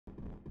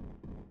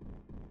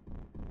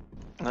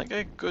Like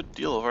a good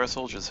deal of our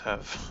soldiers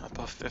have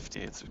above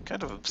 50. It's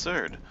kind of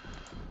absurd.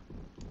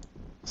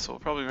 So we'll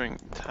probably bring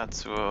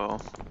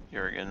Tatsuo,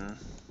 Jurgen,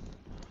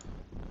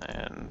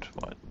 and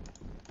what?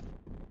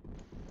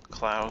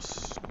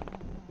 Klaus,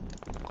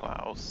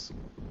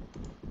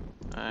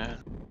 and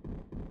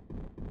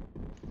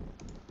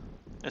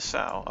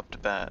Isao up to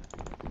bat.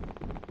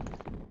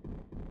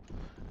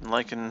 And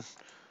Lycan,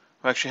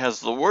 who actually has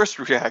the worst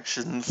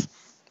reactions,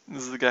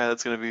 this is the guy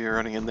that's going to be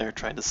running in there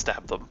trying to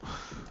stab them.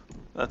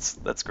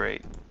 That's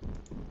great.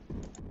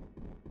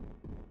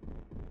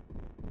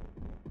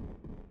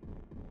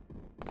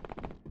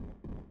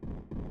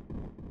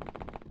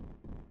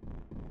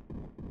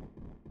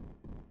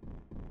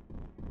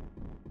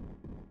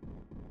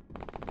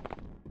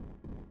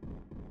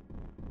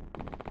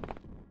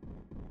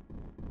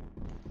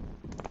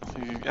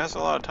 He has a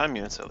lot of time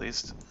units at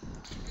least.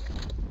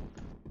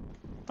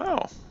 Oh,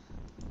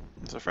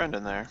 there's a friend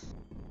in there.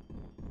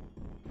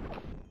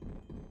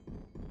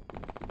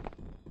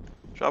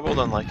 Job well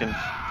done, Lycan.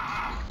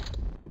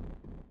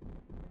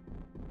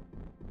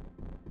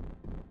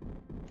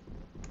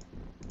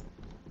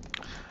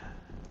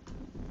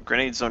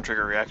 Grenades don't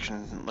trigger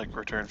reaction like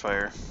return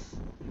fire,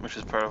 which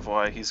is part of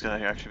why he's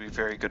going to actually be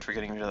very good for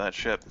getting rid of that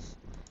ship.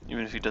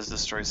 Even if he does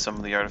destroy some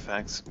of the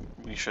artifacts,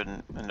 we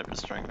shouldn't end up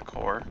destroying the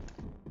core.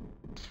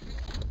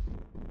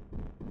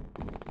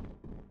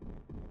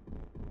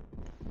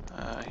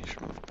 He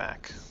should move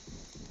back.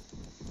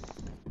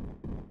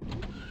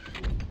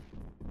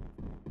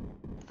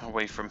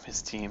 Away from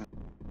his team.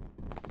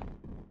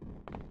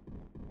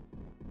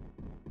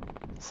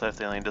 So if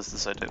the alien does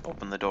decide to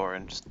open the door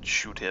and just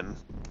shoot him,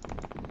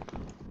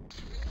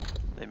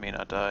 they may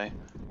not die.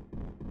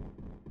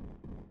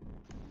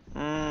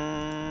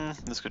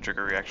 This could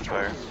trigger reaction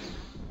fire.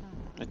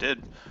 It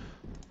did.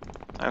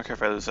 I don't care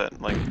if I lose that,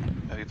 like,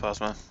 heavy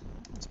plasma.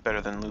 It's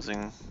better than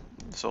losing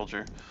the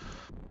soldier.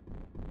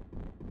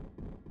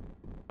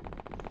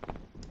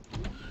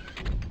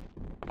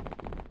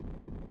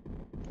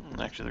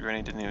 Actually, the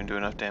grenade didn't even do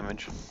enough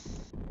damage.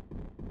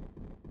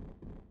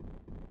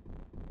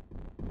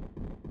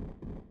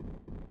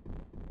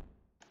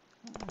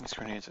 These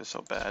grenades are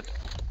so bad.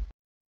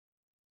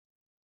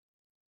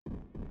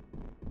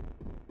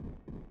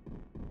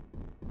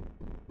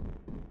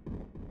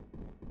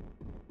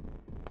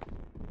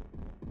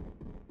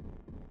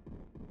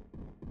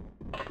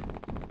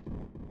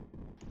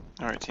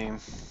 Alright team,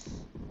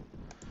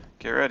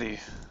 get ready,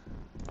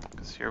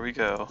 because here we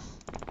go.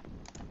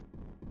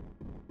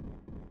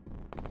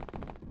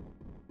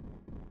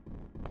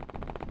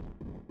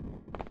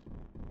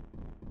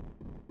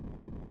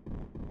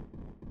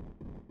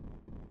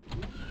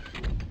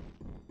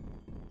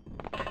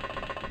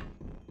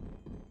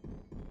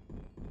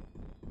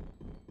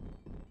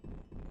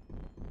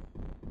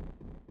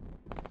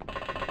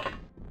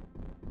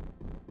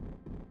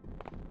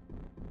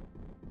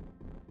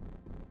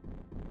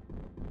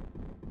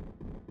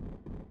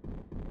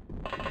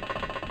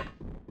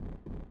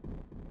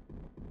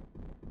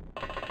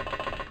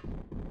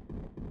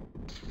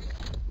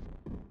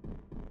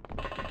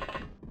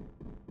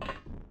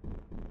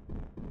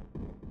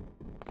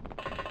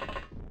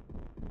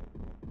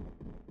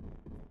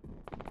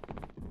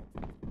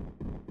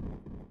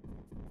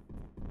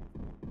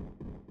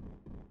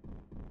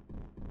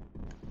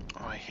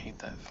 Oh, I hate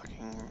that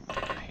fucking...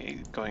 I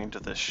hate going into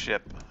this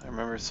ship. I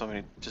remember so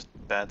many just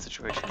bad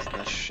situations in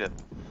this ship.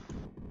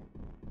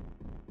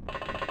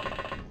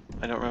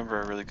 I don't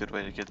remember a really good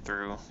way to get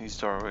through these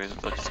doorways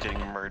without just getting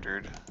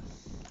murdered.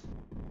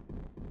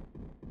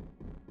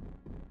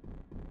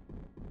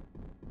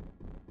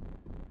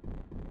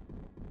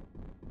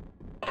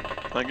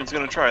 Lincoln's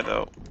gonna try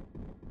though.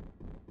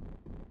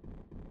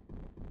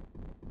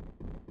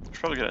 Should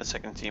probably get a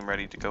second team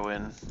ready to go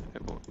in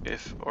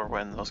if or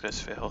when those guys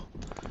fail.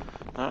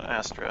 Not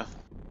Astra.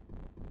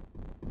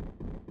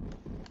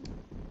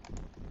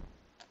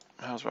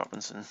 How's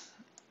Robinson?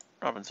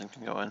 Robinson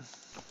can go in.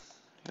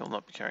 He'll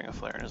not be carrying a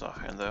flare in his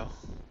offhand though.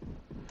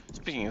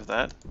 Speaking of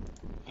that,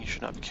 he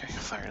should not be carrying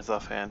a flare in his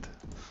offhand.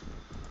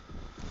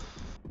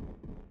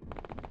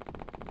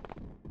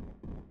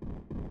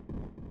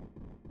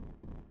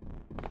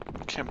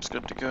 Camp's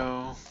good to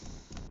go.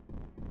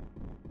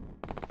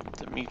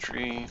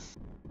 Dimitri.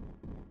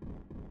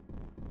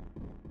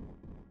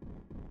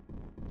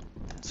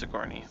 And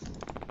Sigourney.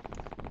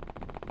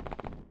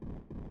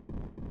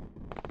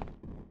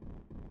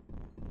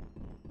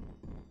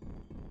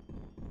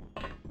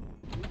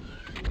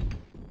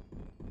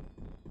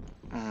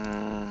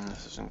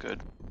 This isn't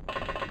good.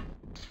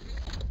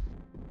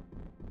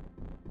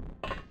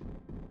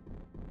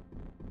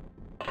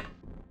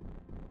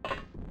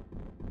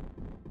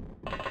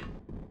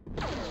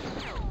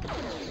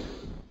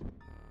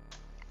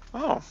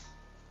 Oh.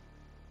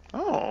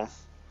 Oh.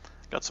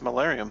 Got some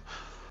malarium.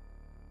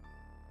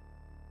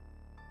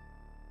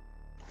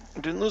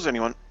 Didn't lose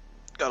anyone.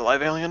 Got a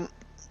live alien.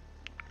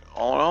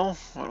 All in all,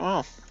 went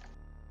well.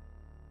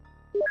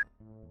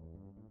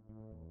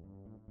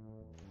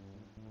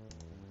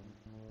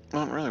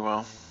 Went really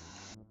well.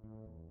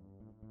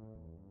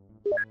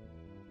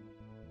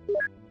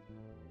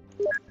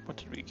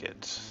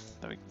 get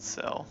that we can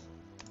sell?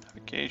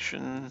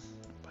 Navigation,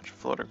 a bunch of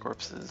floater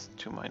corpses,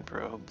 2 mine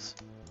probes.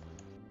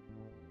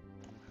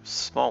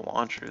 Small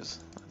launchers.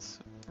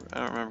 I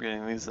don't remember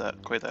getting these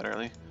quite that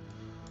early.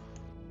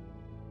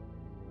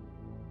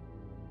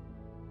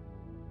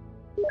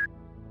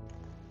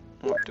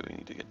 What do we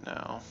need to get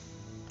now?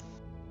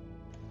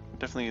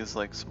 Definitely use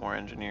like some more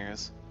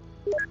engineers.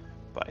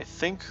 But I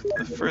think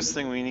the first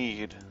thing we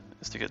need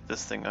is to get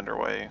this thing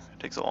underway. It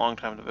takes a long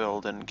time to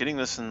build, and getting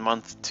this in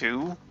month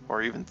 2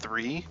 or even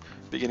 3,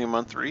 beginning of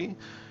month 3,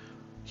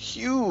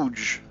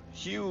 huge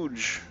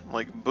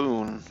like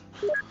boon.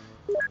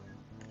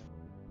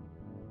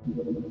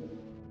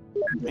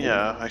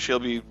 Yeah, actually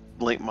it'll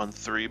be late month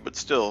 3, but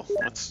still,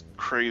 that's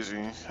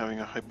crazy having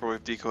a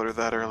hyperwave decoder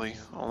that early,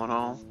 all in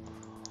all.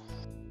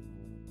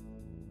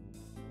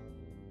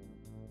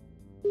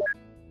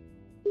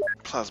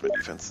 Plasma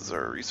defenses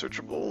are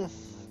researchable,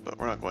 but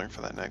we're not going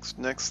for that next.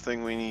 Next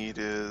thing we need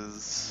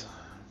is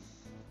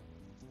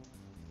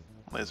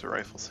laser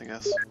rifles, I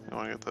guess. We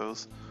want to get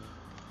those.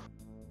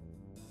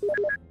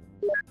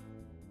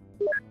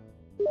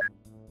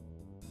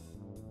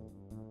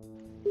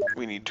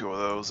 We need 2 of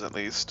those at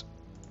least.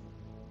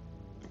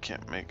 We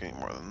can't make any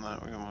more than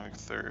that. We're gonna make a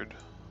 3rd.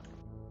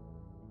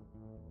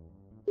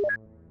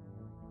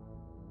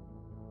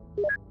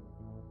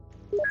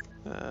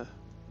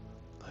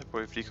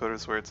 Hyperwave decoder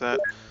is where it's at.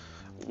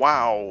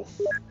 Wow!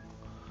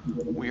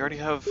 We already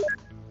have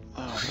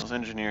those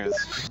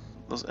engineers.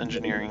 Those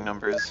engineering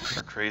numbers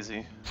are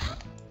crazy.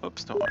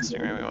 Oops, don't want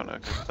steering, we want to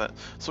equip that.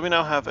 So we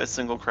now have a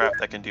single craft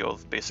that can deal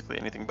with basically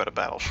anything but a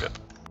battleship.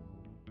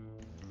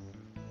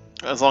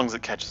 As long as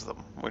it catches them,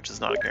 which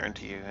is not a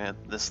guarantee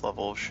at this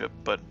level of ship,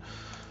 but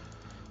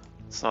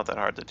it's not that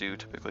hard to do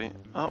typically.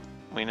 Oh,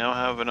 we now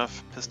have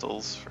enough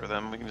pistols for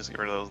them. We can just get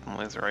rid of those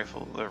laser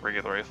rifle, the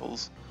regular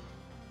rifles.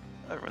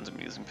 Everyone's gonna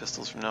be using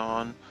pistols from now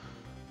on,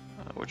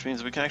 which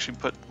means we can actually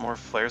put more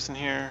flares in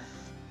here.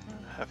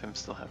 Have him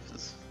still have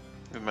his.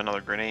 Give him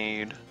another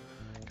grenade.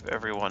 Give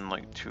everyone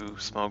like 2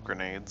 smoke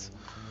grenades.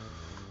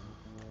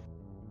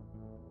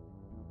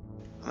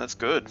 And that's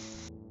good.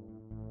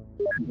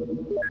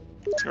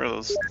 Let's get rid of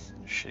those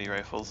shitty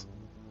rifles.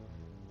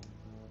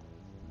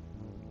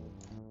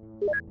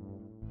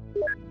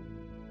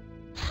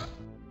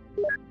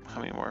 How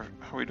many more?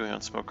 How are we doing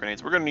on smoke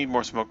grenades? We're gonna need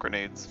more smoke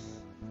grenades.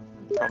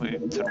 Probably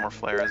 10 more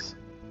flares.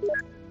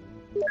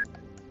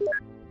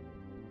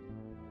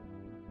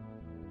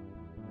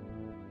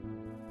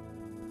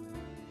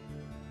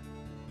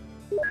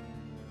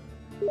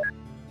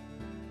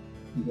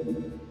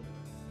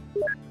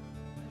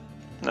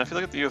 Now if you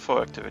look at the UFO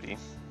activity,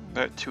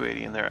 we're at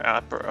 280 and they're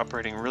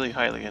operating really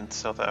highly in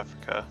South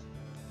Africa.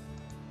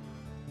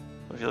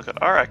 If you look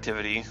at our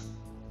activity,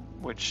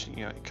 which,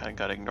 you know, you kind of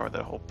got to ignore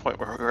that whole point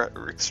where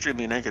we're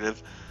extremely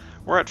negative,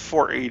 we're at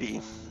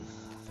 480.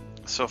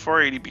 So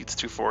 480 beats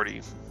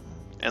 240.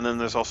 And then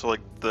there's also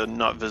like the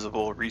not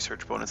visible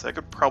research bonus. I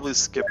could probably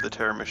skip the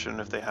Terra mission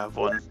if they have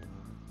one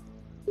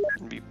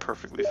and be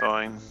perfectly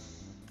fine.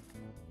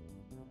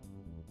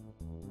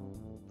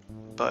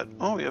 But,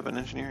 oh, we have an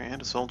engineer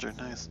and a soldier,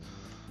 nice.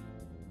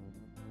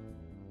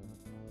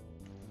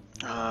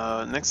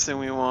 Next thing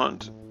we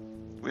want,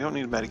 we don't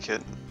need a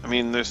medikit. I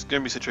mean, there's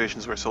going to be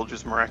situations where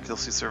soldiers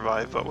miraculously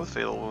survive but with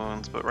fatal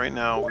wounds, but right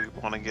now we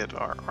want to get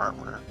our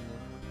armor.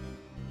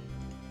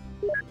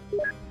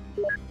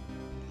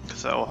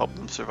 Because that will help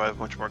them survive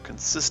much more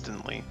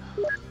consistently.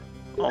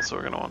 Also,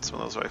 we're going to want some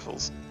of those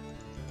rifles.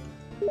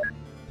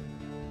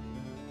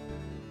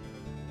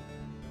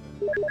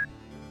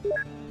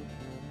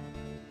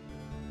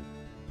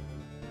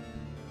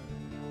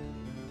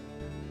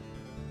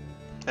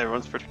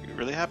 Everyone's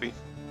really happy.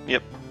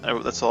 Yep,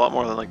 that's a lot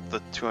more than like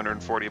the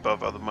 240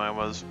 above other mine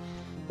was.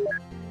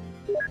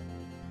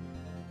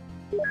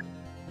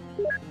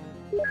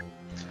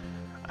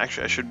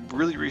 Actually, I should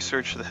really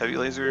research the heavy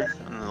laser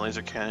and the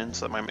laser cannon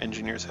so that my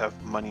engineers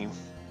have money,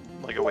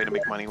 like a way to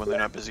make money when they're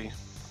not busy.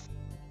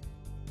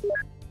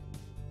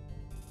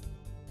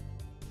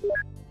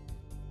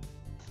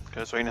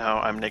 Because right now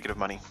I'm negative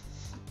money,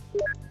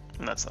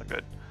 and that's not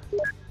good.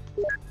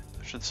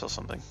 I should sell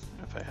something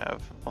if I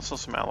have. I'll sell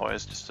some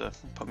alloys just to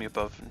put me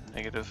above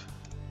negative.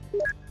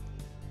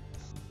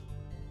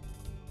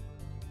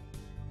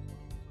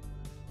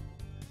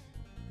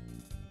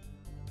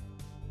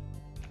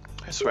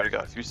 I swear to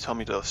God, if you tell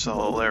me to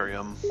sell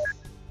Alarium,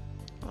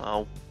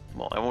 well,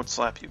 I won't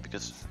slap you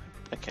because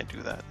I can't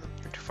do that.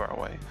 You're too far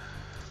away.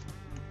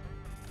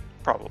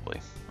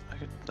 Probably.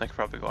 I could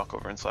probably walk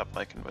over and slap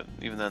Lycan, but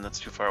even then that's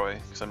too far away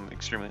because I'm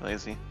extremely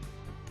lazy.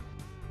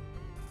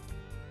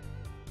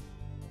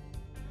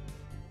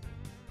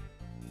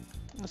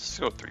 Let's just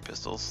go with 3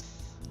 pistols.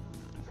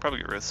 Probably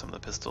get rid of some of the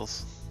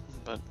pistols,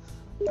 but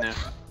yeah.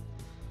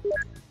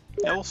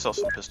 Yeah, we'll sell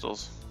some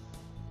pistols.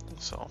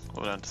 So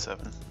we'll go down to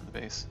 7 in the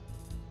base.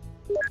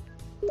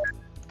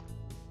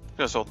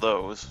 Gotta sell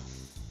those.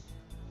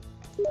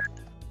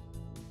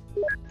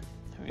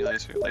 Heavy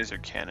laser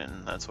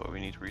cannon, that's what we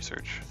need to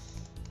research.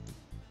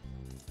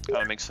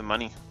 Gotta make some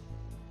money.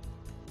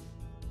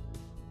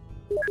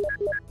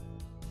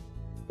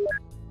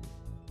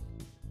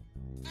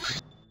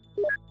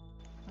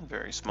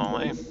 very small,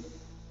 eh?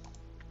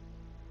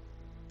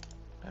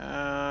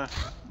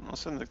 I'll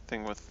send the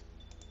thing with...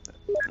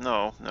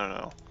 No.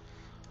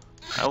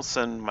 I'll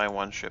send my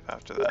one ship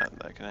after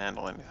that can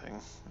handle anything.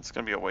 It's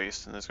gonna be a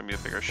waste, and there's gonna be a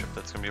bigger ship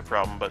that's gonna be a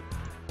problem, but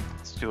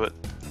let's do it.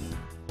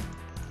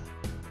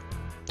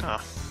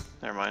 Ah,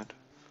 never mind.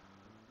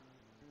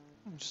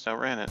 Just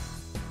outran it.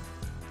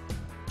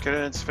 Get it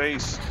in its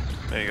face.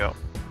 There you go.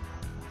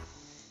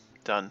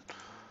 Done.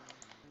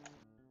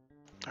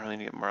 I really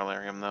need to get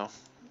Marlarium though.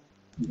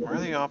 Where are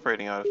they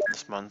operating out of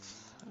this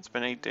month? It's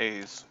been 8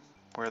 days.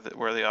 Where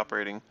are they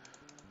operating?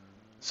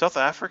 South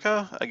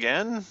Africa?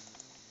 Again?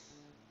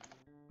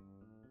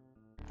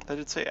 They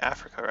did say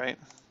Africa, right?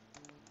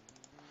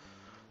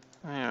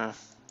 Yeah.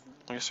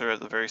 I guess they're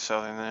at the very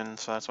southern end,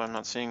 so that's why I'm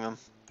not seeing them.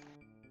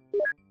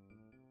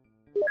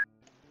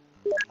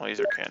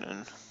 Laser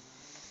cannon.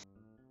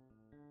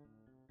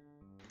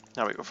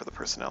 Now we go for the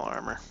personnel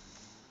armor.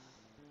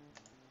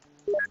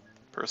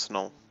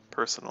 Personal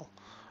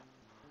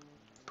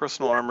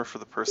armor for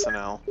the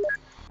personnel.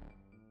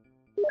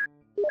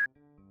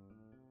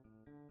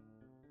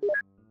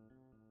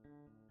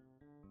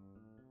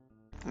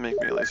 Make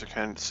me a laser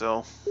cannon to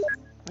sell.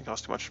 It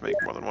costs too much to make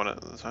more than one at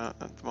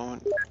the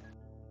moment.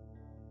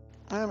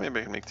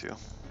 Maybe I can make 2.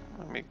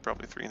 I can make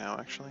probably 3 now,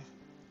 actually.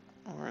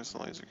 Where's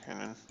the laser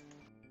cannon?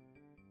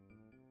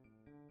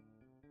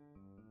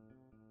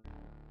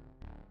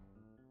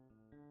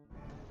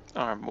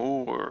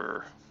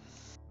 Armor.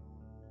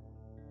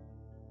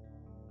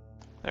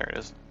 There it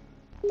is.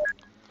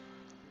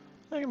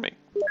 I can make,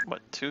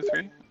 what, 2,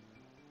 3?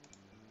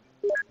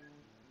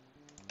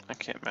 I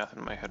can't math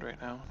in my head right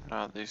now.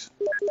 Not these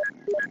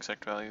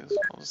exact values.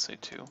 I'll just say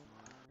 2.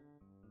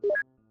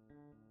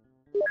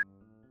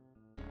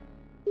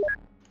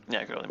 Yeah,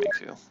 I could only make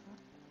 2.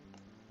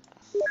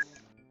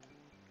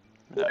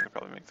 Yeah, I could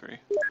probably make 3.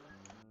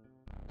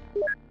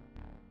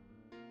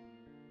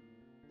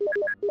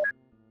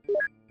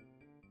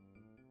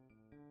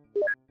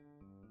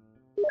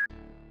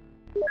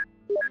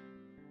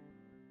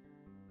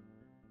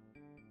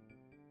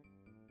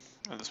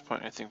 At this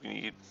point, I think we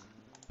need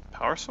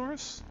power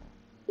source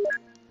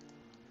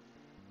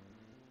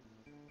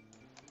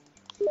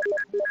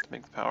to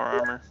make the power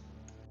armor.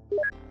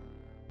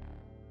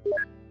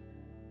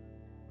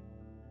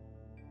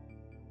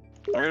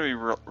 I'm gonna be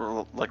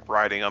like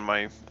riding on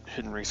my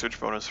hidden research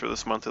bonus for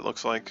this month. It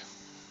looks like.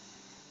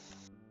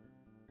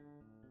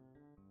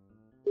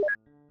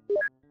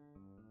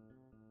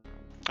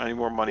 I need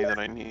more money than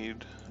I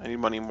need. I need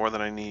money more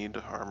than I need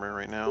armor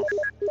right now.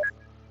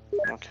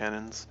 More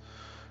cannons.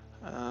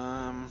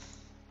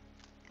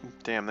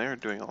 Damn, they're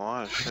doing a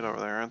lot of shit over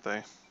there, aren't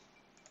they?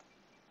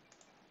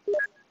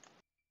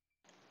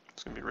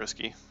 It's gonna be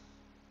risky.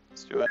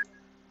 Let's do it.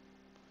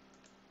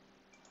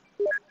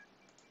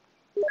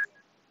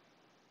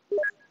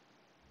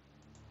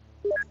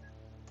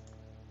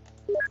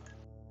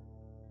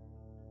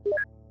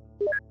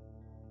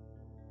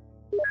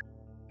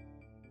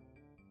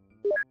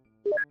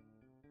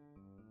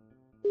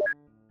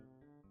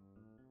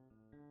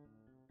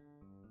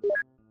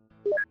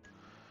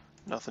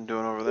 Nothing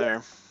doing over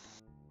there.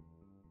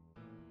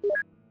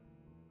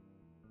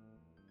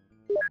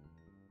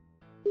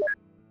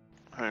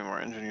 How many more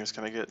engineers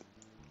can I get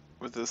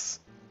with this?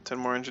 10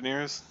 more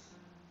engineers?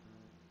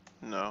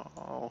 No,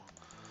 I'll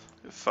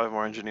get 5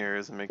 more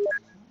engineers and make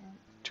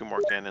 2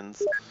 more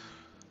cannons.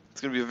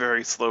 It's gonna be a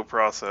very slow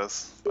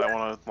process, but I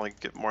want to like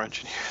get more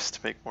engineers to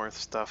make more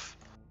stuff.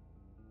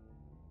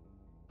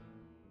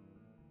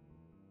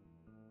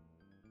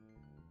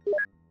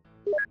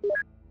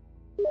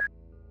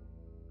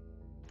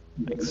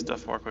 Make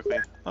stuff more quickly.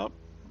 Oh,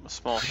 a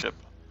small ship.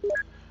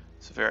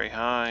 It's very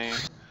high.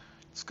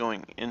 It's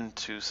going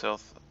into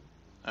South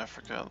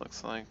Africa, it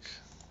looks like.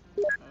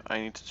 I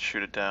need to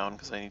shoot it down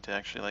because I need to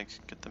actually like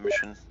get the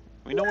mission.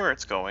 We know where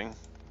it's going.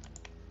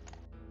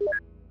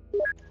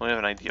 We have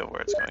an idea of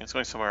where it's going. It's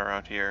going somewhere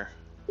around here.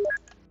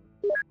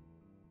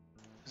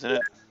 Isn't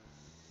it?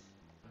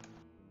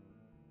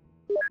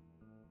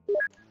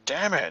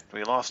 Damn it!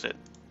 We lost it.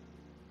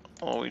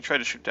 Well, we tried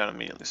to shoot down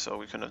immediately, so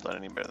we couldn't have done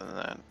any better than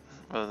that.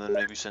 Other than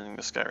maybe sending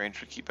the Sky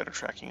Ranger to keep better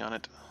tracking on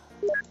it.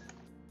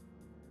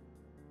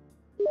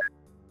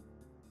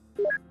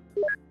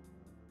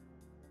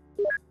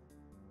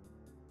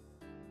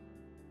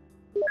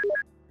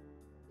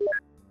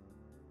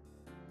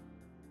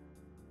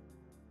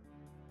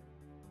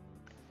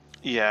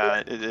 Yeah,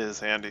 it is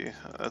handy.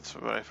 That's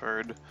what I've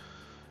heard.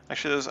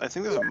 Actually, I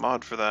think there's a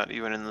mod for that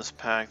even in this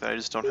pack that I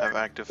just don't have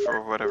active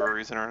for whatever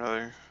reason or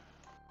another.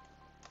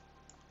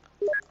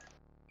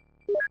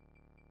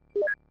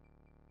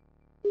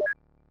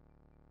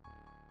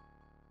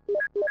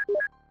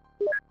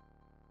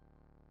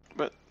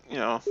 But, you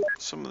know,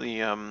 some of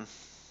the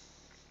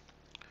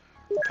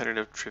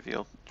repetitive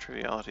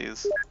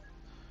trivialities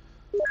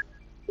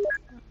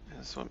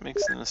is what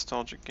makes a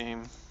nostalgic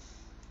game.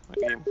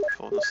 A game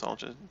full of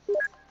nostalgia,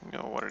 you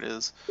know what it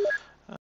is.